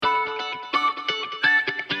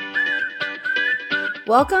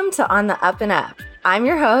Welcome to On the Up and Up. I'm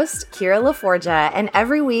your host, Kira LaForgia, and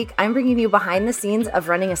every week I'm bringing you behind the scenes of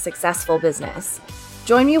running a successful business.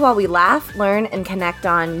 Join me while we laugh, learn, and connect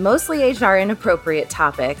on mostly HR inappropriate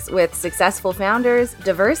topics with successful founders,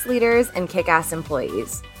 diverse leaders, and kick-ass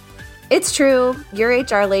employees. It's true, your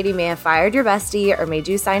HR lady may have fired your bestie or made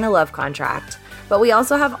you sign a love contract, but we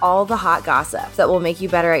also have all the hot gossip that will make you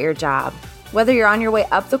better at your job. Whether you're on your way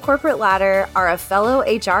up the corporate ladder, are a fellow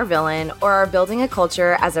HR villain, or are building a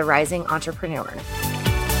culture as a rising entrepreneur.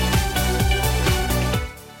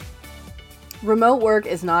 Remote work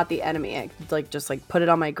is not the enemy. I could just put it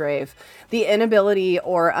on my grave. The inability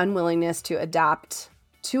or unwillingness to adapt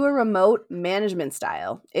to a remote management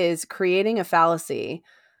style is creating a fallacy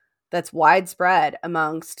that's widespread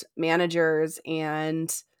amongst managers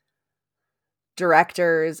and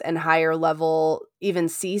directors and higher level, even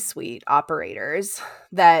C-suite operators,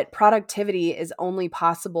 that productivity is only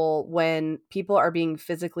possible when people are being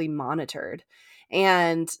physically monitored.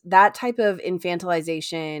 And that type of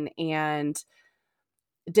infantilization and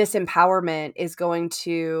disempowerment is going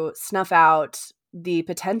to snuff out the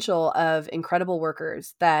potential of incredible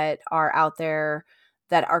workers that are out there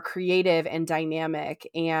that are creative and dynamic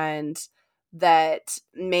and that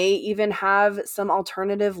may even have some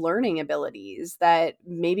alternative learning abilities, that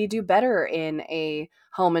maybe do better in a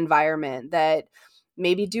home environment, that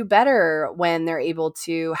maybe do better when they're able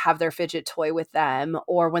to have their fidget toy with them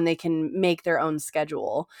or when they can make their own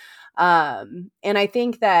schedule. And I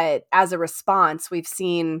think that as a response, we've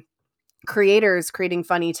seen creators creating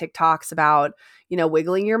funny TikToks about,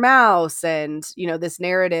 wiggling your mouse and, this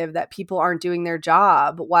narrative that people aren't doing their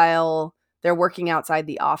job while they're working outside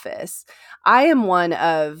the office. I am one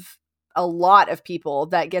of a lot of people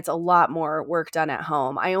that gets a lot more work done at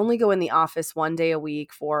home. I only go in the office one day a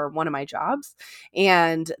week for one of my jobs.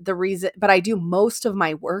 But I do most of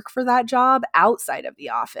my work for that job outside of the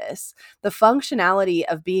office. The functionality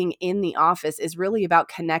of being in the office is really about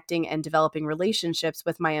connecting and developing relationships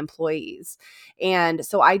with my employees. And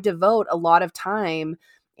so I devote a lot of time,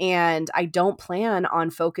 and I don't plan on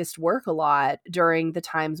focused work a lot during the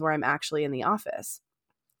times where I'm actually in the office.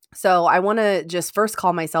 So I want to just first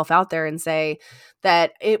call myself out there and say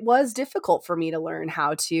that it was difficult for me to learn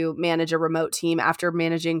how to manage a remote team after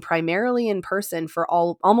managing primarily in person for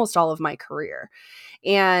almost all of my career.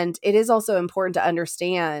 And it is also important to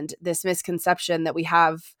understand this misconception that we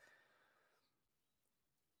have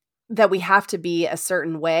to be a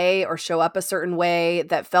certain way or show up a certain way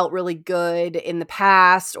that felt really good in the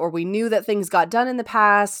past, or we knew that things got done in the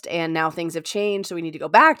past and now things have changed, so we need to go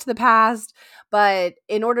back to the past. But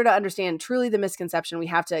in order to understand truly the misconception, we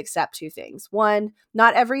have to accept two things. One,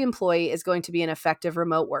 not every employee is going to be an effective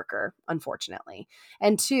remote worker, unfortunately.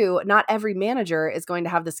 And two, not every manager is going to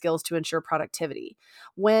have the skills to ensure productivity.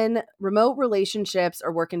 When remote relationships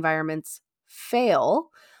or work environments fail,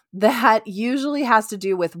 that usually has to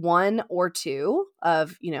do with one or two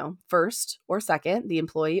of, first or second, the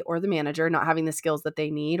employee or the manager not having the skills that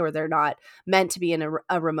they need, or they're not meant to be in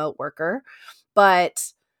a remote worker.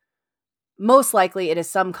 But most likely it is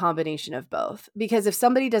some combination of both, because if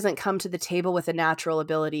somebody doesn't come to the table with a natural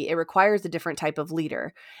ability, it requires a different type of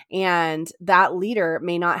leader. And that leader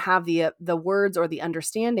may not have the words or the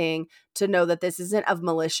understanding to know that this isn't of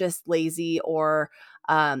malicious, lazy, or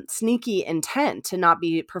sneaky intent to not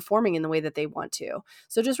be performing in the way that they want to.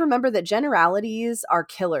 So just remember that generalities are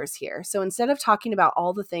killers here. So instead of talking about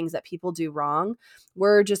all the things that people do wrong,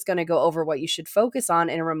 we're just going to go over what you should focus on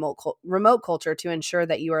in a remote culture to ensure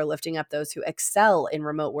that you are lifting up those who excel in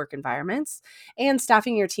remote work environments and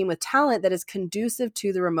staffing your team with talent that is conducive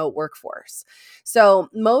to the remote workforce. So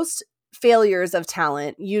most failures of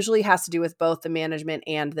talent usually has to do with both the management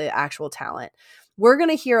and the actual talent. We're going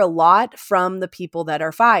to hear a lot from the people that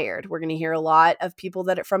are fired. We're going to hear a lot of people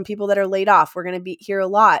that are laid off. We're going to hear a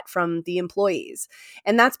lot from the employees.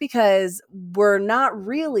 And that's because we're not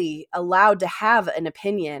really allowed to have an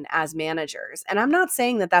opinion as managers. And I'm not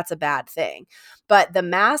saying that that's a bad thing, but the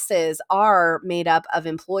masses are made up of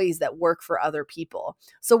employees that work for other people.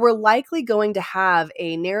 So we're likely going to have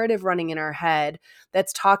a narrative running in our head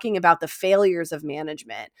that's talking about the failures of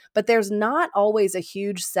management, but there's not always a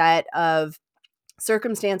huge set of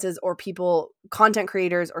circumstances or people, content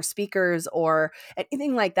creators or speakers or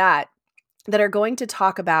anything like that are going to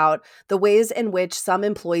talk about the ways in which some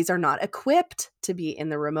employees are not equipped to be in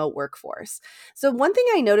the remote workforce. So one thing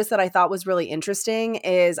I noticed that I thought was really interesting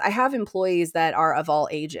is I have employees that are of all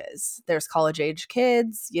ages. There's college age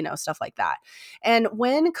kids, stuff like that. And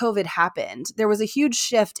when COVID happened, there was a huge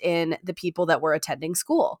shift in the people that were attending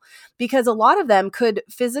school, because a lot of them could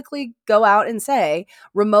physically go out and say,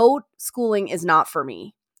 remote schooling is not for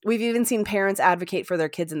me. We've even seen parents advocate for their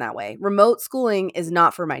kids in that way. Remote schooling is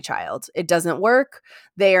not for my child. It doesn't work.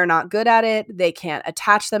 They are not good at it. They can't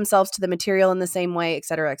attach themselves to the material in the same way, et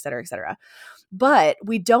cetera, et cetera, et cetera. But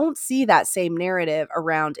we don't see that same narrative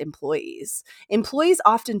around employees. Employees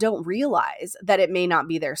often don't realize that it may not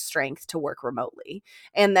be their strength to work remotely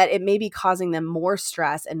and that it may be causing them more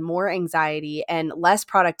stress and more anxiety and less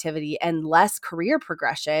productivity and less career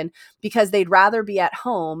progression because they'd rather be at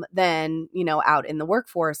home than, out in the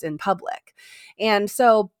workforce in public. And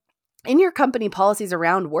so in your company policies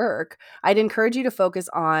around work, I'd encourage you to focus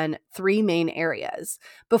on three main areas.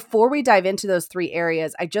 Before we dive into those three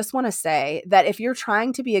areas, I just want to say that if you're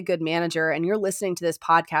trying to be a good manager and you're listening to this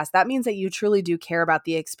podcast, that means that you truly do care about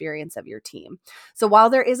the experience of your team. So while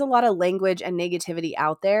there is a lot of language and negativity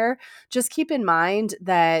out there, just keep in mind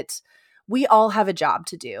that we all have a job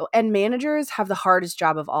to do, and managers have the hardest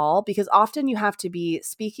job of all because often you have to be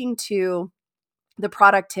speaking to the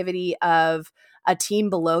productivity of a team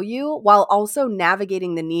below you while also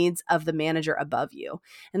navigating the needs of the manager above you.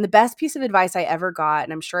 And the best piece of advice I ever got,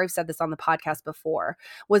 and I'm sure I've said this on the podcast before,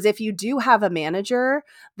 was if you do have a manager,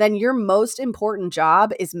 then your most important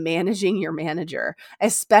job is managing your manager,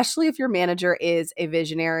 especially if your manager is a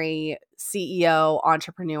visionary CEO,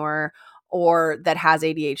 entrepreneur, or that has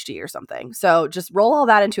ADHD or something. So just roll all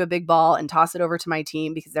that into a big ball and toss it over to my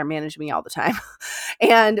team because they're managing me all the time.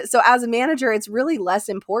 And so as a manager, it's really less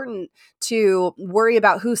important to worry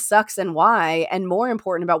about who sucks and why, and more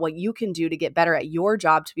important about what you can do to get better at your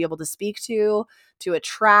job, to be able to speak to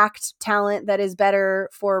attract talent that is better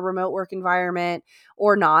for a remote work environment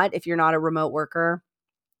or not, if you're not a remote worker.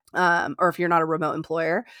 Or if you're not a remote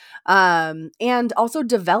employer, and also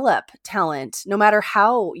develop talent no matter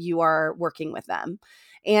how you are working with them.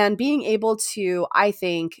 And being able to, I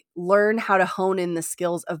think, learn how to hone in the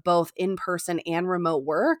skills of both in-person and remote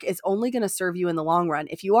work is only going to serve you in the long run.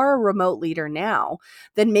 If you are a remote leader now,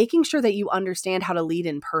 then making sure that you understand how to lead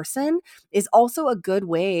in person is also a good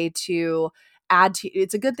way to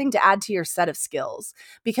it's a good thing to add to your set of skills,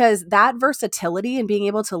 because that versatility and being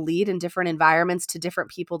able to lead in different environments to different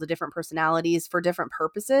people, to different personalities for different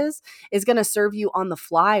purposes is going to serve you on the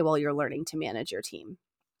fly while you're learning to manage your team.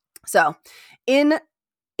 So in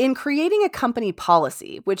creating a company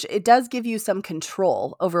policy, which it does give you some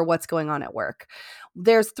control over what's going on at work,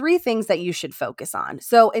 there's three things that you should focus on.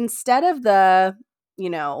 So instead of the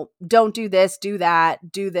don't do this, do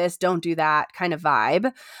that, do this, don't do that kind of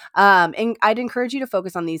vibe. And I'd encourage you to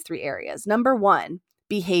focus on these three areas. Number one,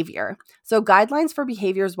 behavior. So guidelines for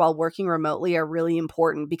behaviors while working remotely are really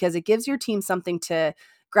important because it gives your team something to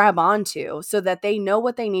grab onto so that they know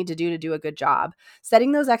what they need to do a good job.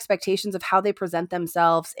 Setting those expectations of how they present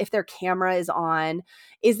themselves, if their camera is on,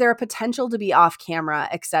 is there a potential to be off camera,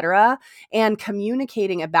 etc., and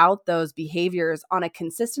communicating about those behaviors on a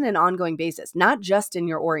consistent and ongoing basis, not just in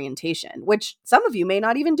your orientation, which some of you may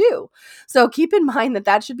not even do. So keep in mind that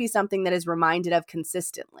that should be something that is reminded of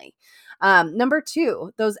consistently. Number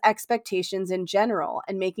two, those expectations in general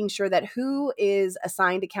and making sure that who is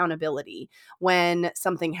assigned accountability when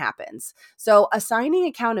something happens. So assigning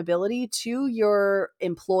accountability to your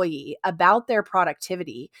employee about their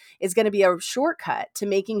productivity is going to be a shortcut to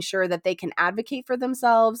making sure that they can advocate for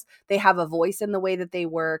themselves, they have a voice in the way that they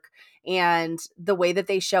work, and the way that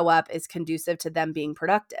they show up is conducive to them being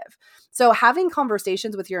productive. So having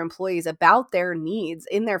conversations with your employees about their needs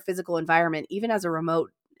in their physical environment, even as a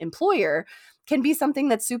remote employer, can be something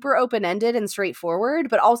that's super open-ended and straightforward,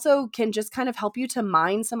 but also can just kind of help you to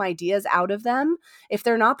mine some ideas out of them if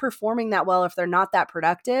they're not performing that well, if they're not that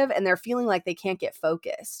productive, and they're feeling like they can't get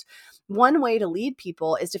focused. One way to lead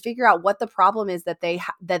people is to figure out what the problem is that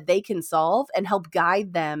they can solve and help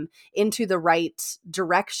guide them into the right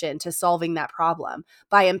direction to solving that problem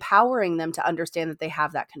by empowering them to understand that they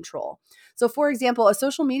have that control. So, for example, a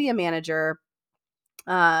social media manager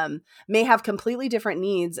may have completely different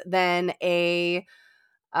needs than a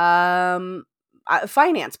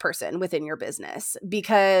finance person within your business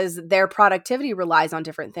because their productivity relies on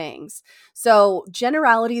different things. So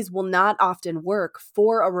generalities will not often work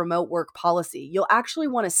for a remote work policy. You'll actually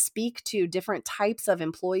want to speak to different types of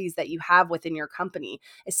employees that you have within your company,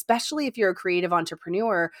 especially if you're a creative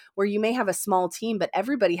entrepreneur where you may have a small team, but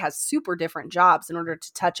everybody has super different jobs in order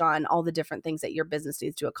to touch on all the different things that your business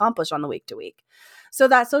needs to accomplish on the week to week. So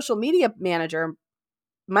that social media manager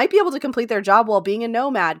might be able to complete their job while being a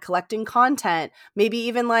nomad, collecting content, maybe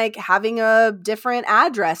even like having a different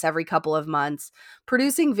address every couple of months,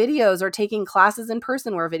 producing videos or taking classes in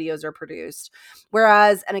person where videos are produced.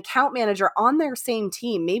 Whereas an account manager on their same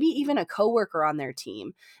team, maybe even a coworker on their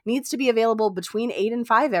team, needs to be available between 8 and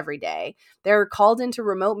 5 every day. They're called into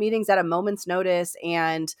remote meetings at a moment's notice,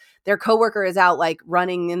 and their coworker is out like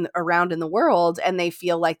running around in the world, and they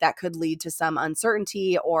feel like that could lead to some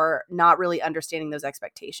uncertainty or not really understanding those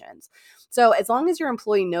expectations. So as long as your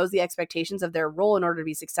employee knows the expectations of their role in order to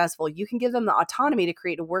be successful, you can give them the autonomy to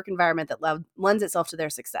create a work environment that lends itself to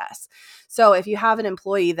their success. So if you have an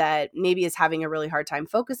employee that maybe is having a really hard time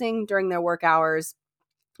focusing during their work hours,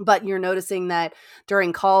 but you're noticing that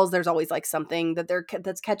during calls, there's always like something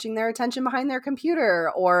that's catching their attention behind their computer,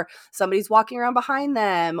 or somebody's walking around behind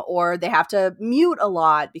them, or they have to mute a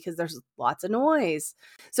lot because there's lots of noise.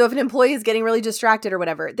 So if an employee is getting really distracted or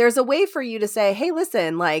whatever, there's a way for you to say, hey,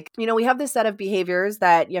 listen, like, we have this set of behaviors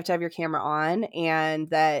that you have to have your camera on, and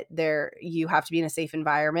that you have to be in a safe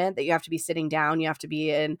environment, that you have to be sitting down, you have to be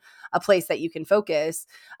in a place that you can focus.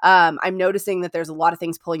 I'm noticing that there's a lot of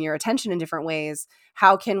things pulling your attention in different ways.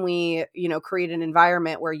 How can we, create an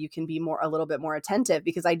environment where you can be a little bit more attentive?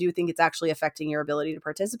 Because I do think it's actually affecting your ability to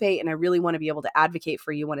participate. And I really want to be able to advocate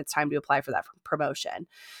for you when it's time to apply for that promotion.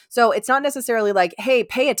 So it's not necessarily like, hey,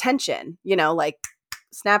 pay attention, like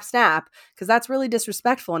snap, snap, because that's really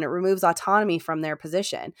disrespectful and it removes autonomy from their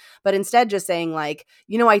position. But instead just saying like,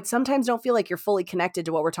 I sometimes don't feel like you're fully connected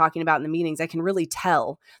to what we're talking about in the meetings. I can really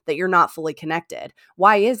tell that you're not fully connected.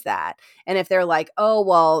 Why is that? And if they're like, oh,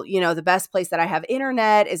 well, the best place that I have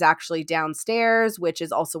internet is actually downstairs, which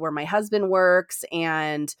is also where my husband works.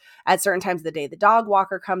 And at certain times of the day, the dog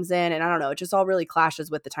walker comes in, and I don't know, it just all really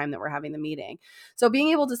clashes with the time that we're having the meeting. So being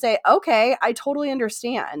able to say, okay, I totally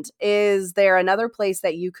understand. Is there another place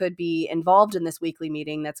that you could be involved in this weekly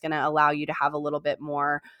meeting that's going to allow you to have a little bit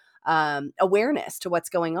more awareness to what's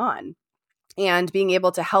going on? And being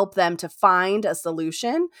able to help them to find a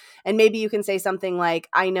solution. And maybe you can say something like,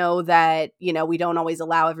 I know that, we don't always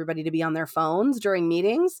allow everybody to be on their phones during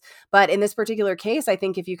meetings, but in this particular case, I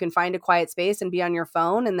think if you can find a quiet space and be on your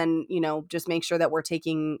phone, and then, just make sure that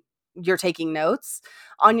you're taking notes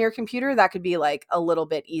on your computer, that could be like a little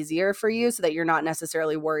bit easier for you, so that you're not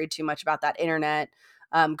necessarily worried too much about that internet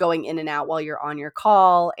going in and out while you're on your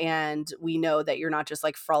call. And we know that you're not just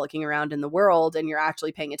like frolicking around in the world and you're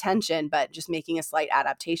actually paying attention, but just making a slight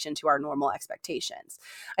adaptation to our normal expectations.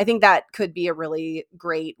 I think that could be a really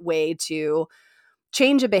great way to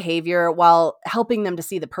change a behavior while helping them to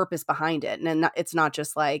see the purpose behind it. And it's not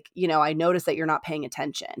just like, I notice that you're not paying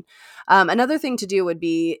attention. Another thing to do would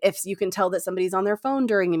be, if you can tell that somebody's on their phone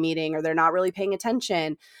during a meeting or they're not really paying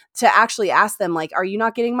attention, to actually ask them like, are you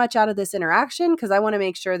not getting much out of this interaction? Because I want to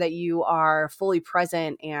make sure that you are fully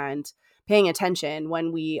present and paying attention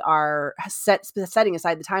when we are setting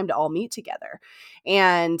aside the time to all meet together.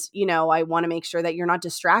 And, I want to make sure that you're not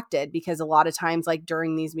distracted, because a lot of times, like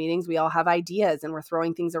during these meetings, we all have ideas and we're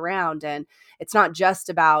throwing things around. And it's not just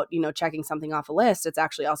about, checking something off a list. It's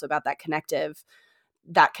actually also about that connective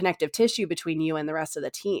tissue between you and the rest of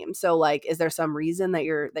the team. So like, is there some reason that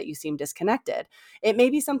you seem disconnected? It may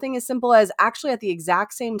be something as simple as, actually at the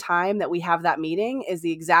exact same time that we have that meeting is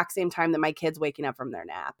the exact same time that my kid's waking up from their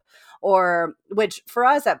nap. Or, which for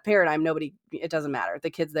us at Paradigm, it doesn't matter. The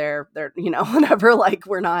kids they're whatever, like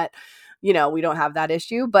we're not, we don't have that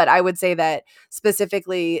issue. But I would say that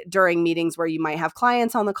specifically during meetings where you might have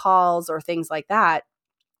clients on the calls or things like that,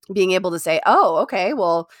 being able to say, oh, okay,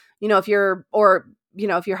 well, if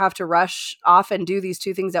you have to rush off and do these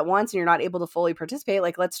two things at once and you're not able to fully participate,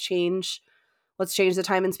 like let's change the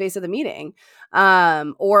time and space of the meeting.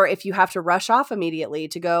 Or if you have to rush off immediately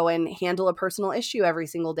to go and handle a personal issue every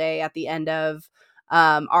single day at the end of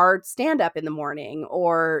our stand up in the morning,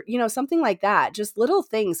 or, something like that. Just little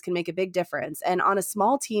things can make a big difference. And on a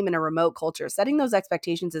small team in a remote culture, setting those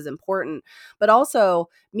expectations is important, but also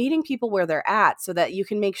meeting people where they're at so that you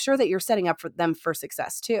can make sure that you're setting up for them for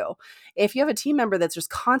success too. If you have a team member that's just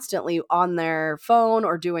constantly on their phone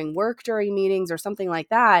or doing work during meetings or something like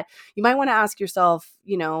that, you might want to ask yourself,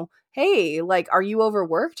 hey, like, are you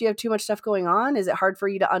overworked? Do you have too much stuff going on? Is it hard for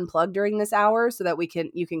you to unplug during this hour so that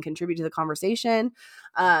you can contribute to the conversation?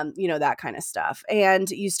 That kind of stuff. And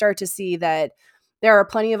you start to see that there are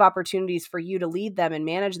plenty of opportunities for you to lead them and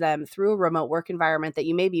manage them through a remote work environment that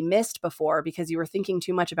you maybe missed before because you were thinking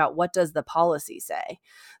too much about what does the policy say.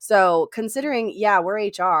 So considering, we're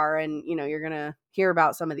HR and, you're going to hear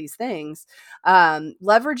about some of these things,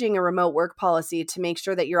 leveraging a remote work policy to make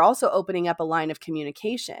sure that you're also opening up a line of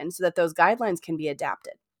communication so that those guidelines can be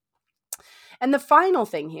adapted. And the final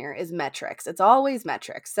thing here is metrics. It's always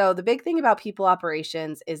metrics. So the big thing about people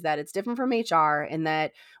operations is that it's different from HR in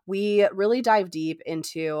that we really dive deep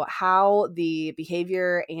into how the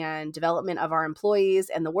behavior and development of our employees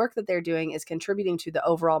and the work that they're doing is contributing to the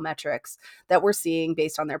overall metrics that we're seeing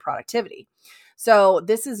based on their productivity. So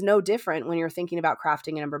this is no different when you're thinking about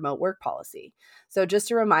crafting a remote work policy. So just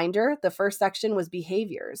a reminder, the first section was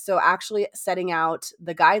behaviors. So actually setting out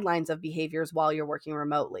the guidelines of behaviors while you're working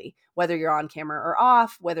remotely, whether you're on camera or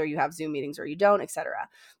off, whether you have Zoom meetings or you don't, etc.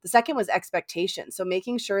 The second was expectations. So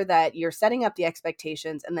making sure that you're setting up the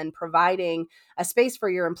expectations and then providing a space for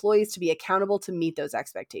your employees to be accountable to meet those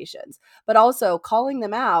expectations, but also calling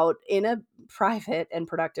them out in a private and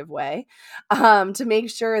productive way, to make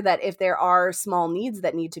sure that if there are small needs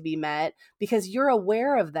that need to be met, because you're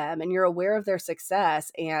aware of them and you're aware of their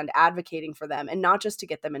success and advocating for them and not just to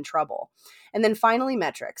get them in trouble. And then finally,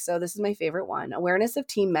 metrics. So this is my favorite one, awareness of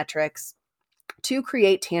team metrics to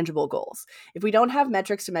create tangible goals. If we don't have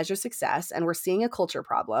metrics to measure success and we're seeing a culture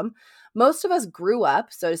problem, most of us grew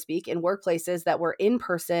up, so to speak, in workplaces that were in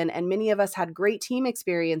person, and many of us had great team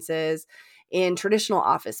experiences in traditional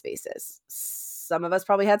office spaces. Some of us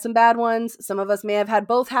probably had some bad ones. Some of us may have had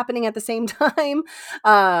both happening at the same time,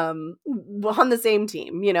 on the same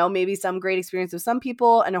team. You know, maybe some great experience with some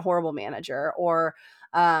people and a horrible manager, or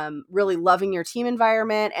really loving your team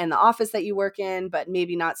environment and the office that you work in, but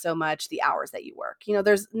maybe not so much the hours that you work. You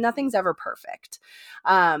know, nothing's ever perfect.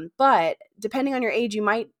 But depending on your age, you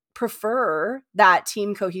might prefer that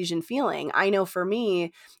team cohesion feeling. I know for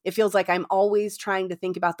me, it feels like I'm always trying to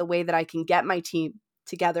think about the way that I can get my team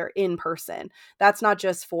together in person. That's not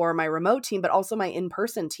just for my remote team, but also my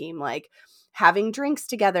in-person team, like having drinks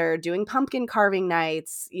together, doing pumpkin carving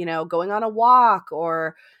nights, you know, going on a walk,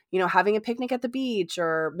 or, you know, having a picnic at the beach,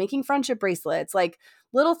 or making friendship bracelets, like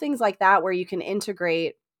little things like that where you can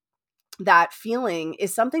integrate that feeling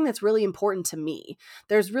is something that's really important to me.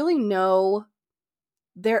 There's really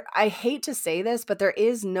I hate to say this, but there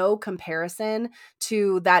is no comparison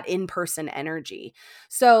to that in-person energy.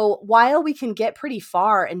 So while we can get pretty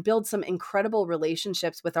far and build some incredible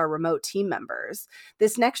relationships with our remote team members,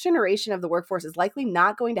 this next generation of the workforce is likely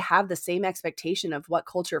not going to have the same expectation of what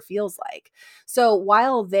culture feels like. So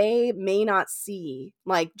while they may not see,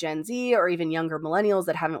 like Gen Z or even younger millennials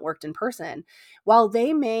that haven't worked in person, while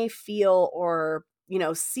they may feel or, you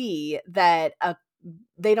know, see that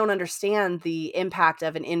they don't understand the impact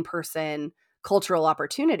of an in-person cultural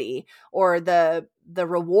opportunity, or the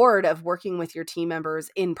reward of working with your team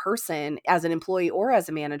members in person as an employee or as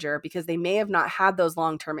a manager, because they may have not had those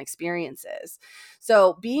long-term experiences.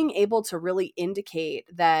 So being able to really indicate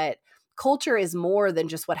that culture is more than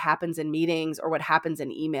just what happens in meetings or what happens in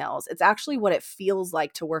emails. It's actually what it feels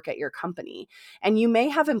like to work at your company. And you may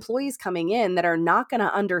have employees coming in that are not going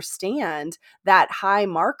to understand that high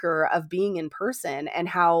marker of being in person and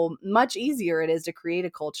how much easier it is to create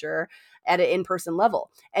a culture at an in-person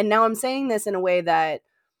level. And now I'm saying this in a way that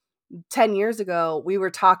 10 years ago, we were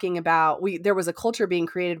talking about, there was a culture being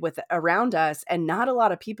created with around us, and not a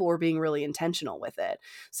lot of people were being really intentional with it.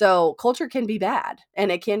 So culture can be bad,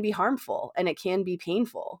 and it can be harmful, and it can be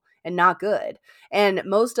painful and not good. And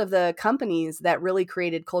most of the companies that really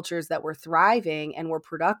created cultures that were thriving and were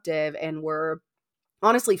productive and were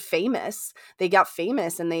honestly famous, they got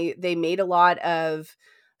famous, and they made a lot of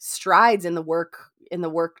strides in the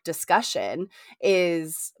work discussion,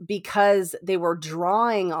 is because they were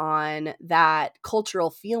drawing on that cultural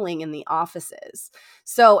feeling in the offices.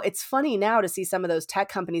 So it's funny now to see some of those tech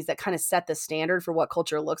companies that kind of set the standard for what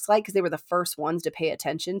culture looks like, because they were the first ones to pay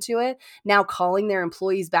attention to it, now calling their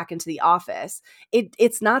employees back into the office.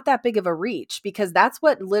 It's not that big of a reach, because that's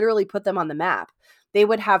what literally put them on the map. They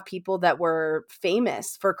would have people that were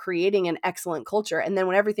famous for creating an excellent culture, and then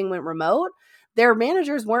when everything went remote, their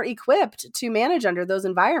managers weren't equipped to manage under those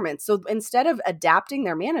environments. So instead of adapting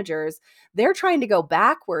their managers, they're trying to go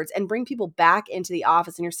backwards and bring people back into the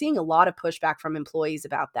office. And you're seeing a lot of pushback from employees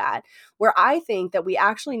about that, where I think that we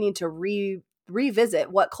actually need to revisit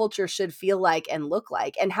what culture should feel like and look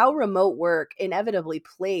like, and how remote work inevitably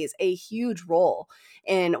plays a huge role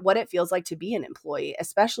in what it feels like to be an employee,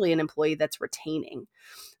 especially an employee that's retaining.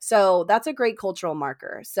 So that's a great cultural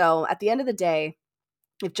marker. So at the end of the day,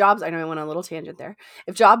 if jobs, I know I went on a little tangent there.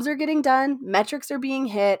 If jobs are getting done, metrics are being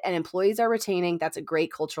hit, and employees are retaining, that's a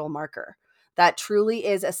great cultural marker. That truly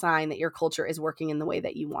is a sign that your culture is working in the way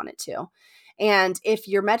that you want it to. And if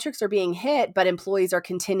your metrics are being hit, but employees are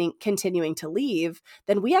continuing to leave,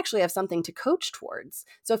 then we actually have something to coach towards.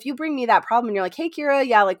 So if you bring me that problem and you're like, hey, Kira,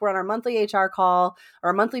 yeah, like we're on our monthly HR call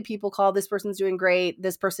or a monthly people call. This person's doing great.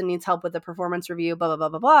 This person needs help with the performance review, blah, blah, blah,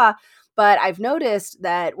 blah, blah. But I've noticed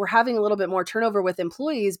that we're having a little bit more turnover with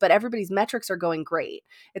employees, but everybody's metrics are going great.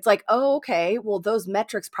 It's like, oh, okay, well, those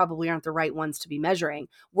metrics probably aren't the right ones to be measuring.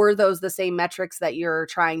 Were those the same metrics that you're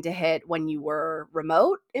trying to hit when you were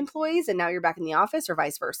remote employees and now you're back in the office, or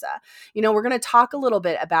vice versa? We're going to talk a little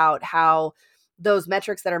bit about how those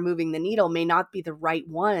metrics that are moving the needle may not be the right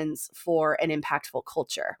ones for an impactful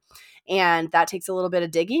culture. And that takes a little bit of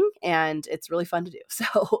digging, and it's really fun to do.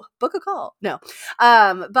 So book a call. No.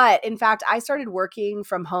 But in fact, I started working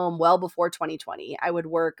from home well before 2020. I would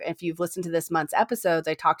work, if you've listened to this month's episodes,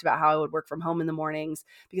 I talked about how I would work from home in the mornings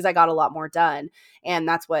because I got a lot more done. And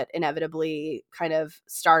that's what inevitably kind of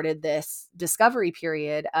started this discovery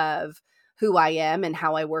period of who I am and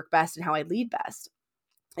how I work best and how I lead best.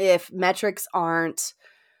 If metrics aren't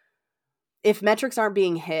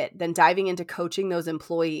being hit, then diving into coaching those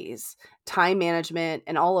employees, time management,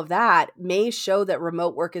 and all of that may show that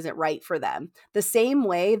remote work isn't right for them. The same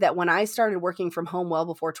way that when I started working from home well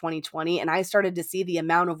before 2020, and I started to see the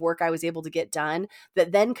amount of work I was able to get done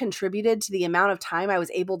that then contributed to the amount of time I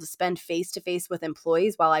was able to spend face-to-face with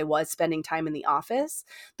employees while I was spending time in the office,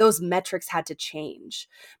 those metrics had to change.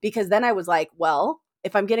 Because then I was like, well,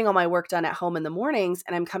 if I'm getting all my work done at home in the mornings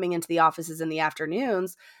and I'm coming into the offices in the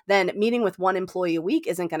afternoons, then meeting with one employee a week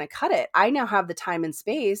isn't going to cut it. I now have the time and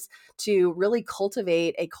space to really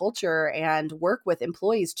cultivate a culture and work with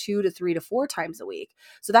employees 2 to 3 to 4 times a week.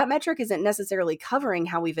 So that metric isn't necessarily covering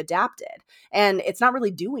how we've adapted, and it's not really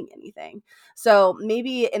doing anything. So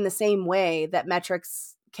maybe in the same way that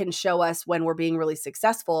metrics can show us when we're being really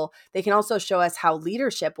successful, they can also show us how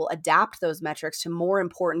leadership will adapt those metrics to more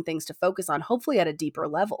important things to focus on, hopefully at a deeper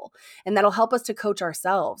level. And that'll help us to coach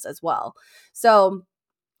ourselves as well. So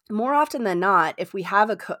more often than not, if we have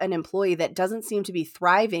an employee that doesn't seem to be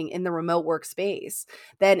thriving in the remote workspace,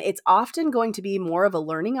 then it's often going to be more of a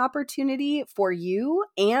learning opportunity for you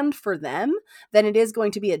and for them than it is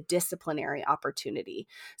going to be a disciplinary opportunity.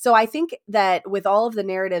 So I think that with all of the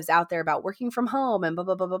narratives out there about working from home and blah,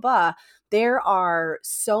 blah, blah, blah, blah, there's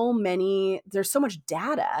so much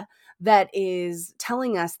data that is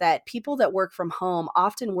telling us that people that work from home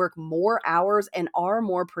often work more hours and are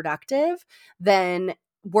more productive than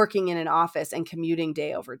working in an office and commuting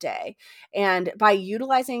day over day. And by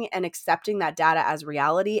utilizing and accepting that data as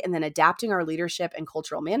reality and then adapting our leadership and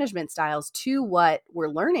cultural management styles to what we're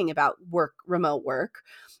learning about remote work.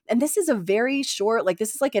 And this is a very short,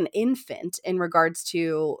 this is like an infant in regards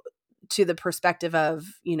to the perspective of,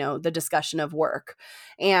 the discussion of work.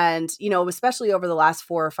 And, especially over the last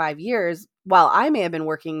 4 or 5 years, while I may have been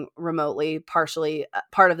working remotely partially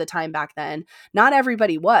part of the time back then, not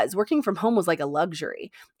everybody was. Working from home was like a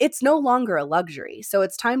luxury. It's no longer a luxury. So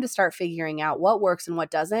it's time to start figuring out what works and what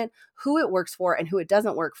doesn't, who it works for and who it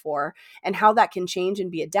doesn't work for, and how that can change and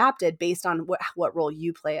be adapted based on what role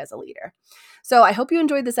you play as a leader. So I hope you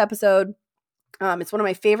enjoyed this episode. It's one of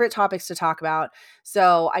my favorite topics to talk about.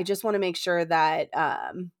 So I just want to make sure that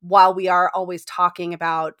while we are always talking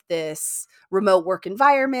about this remote work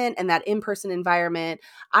environment and that in-person environment,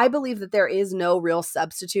 I believe that there is no real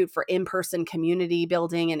substitute for in-person community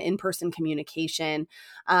building and in-person communication.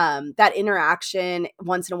 That interaction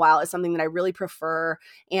once in a while is something that I really prefer.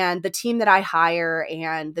 And the team that I hire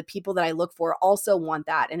and the people that I look for also want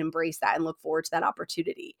that and embrace that and look forward to that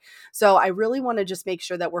opportunity. So I really want to just make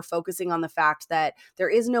sure that we're focusing on the fact that there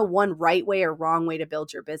is no one right way or wrong way to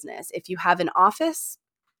build your business. If you have an office,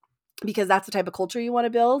 because that's the type of culture you want to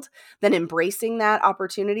build, then embracing that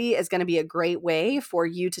opportunity is going to be a great way for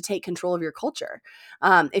you to take control of your culture.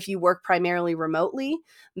 If you work primarily remotely,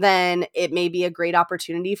 then it may be a great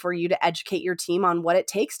opportunity for you to educate your team on what it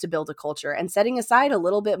takes to build a culture and setting aside a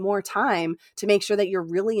little bit more time to make sure that you're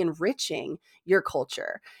really enriching your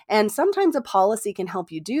culture. And sometimes a policy can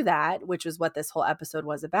help you do that, which is what this whole episode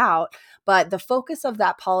was about. But the focus of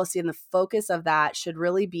that policy and the focus of that should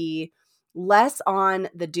really be less on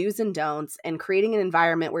the do's and don'ts and creating an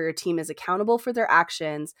environment where your team is accountable for their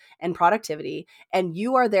actions and productivity, and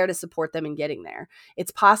you are there to support them in getting there.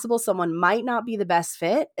 It's possible someone might not be the best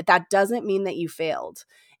fit. That doesn't mean that you failed.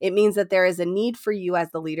 It means that there is a need for you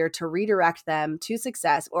as the leader to redirect them to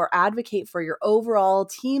success or advocate for your overall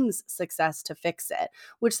team's success to fix it,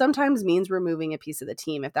 which sometimes means removing a piece of the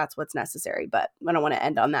team if that's what's necessary. But I don't want to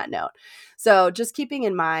end on that note. So just keeping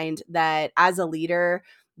in mind that as a leader,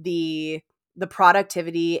 the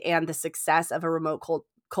productivity and the success of a remote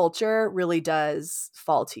culture really does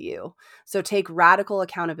fall to you. So take radical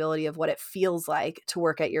accountability of what it feels like to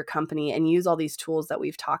work at your company and use all these tools that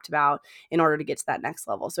we've talked about in order to get to that next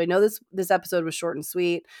level. So I know this episode was short and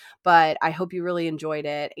sweet, but I hope you really enjoyed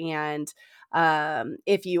it. And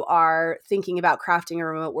if you are thinking about crafting a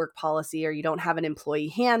remote work policy, or you don't have an employee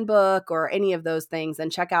handbook or any of those things, then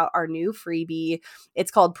check out our new freebie.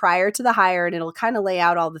 It's called Prior to the Hire, and it'll kind of lay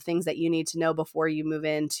out all the things that you need to know before you move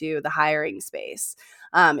into the hiring space.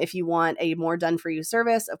 If you want a more done-for-you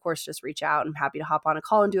service, of course, just reach out. I'm happy to hop on a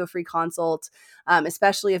call and do a free consult,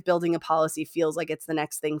 especially if building a policy feels like it's the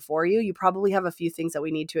next thing for you. You probably have a few things that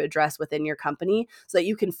we need to address within your company so that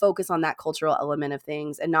you can focus on that cultural element of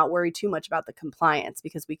things and not worry too much about the compliance,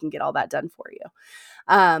 because we can get all that done for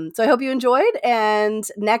you. So I hope you enjoyed. And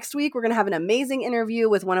next week, we're going to have an amazing interview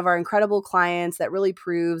with one of our incredible clients that really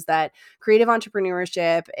proves that creative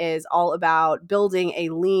entrepreneurship is all about building a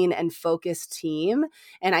lean and focused team.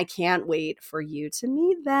 And I can't wait for you to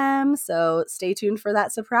meet them. So stay tuned for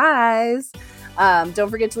that surprise. Don't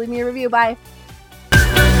forget to leave me a review. Bye.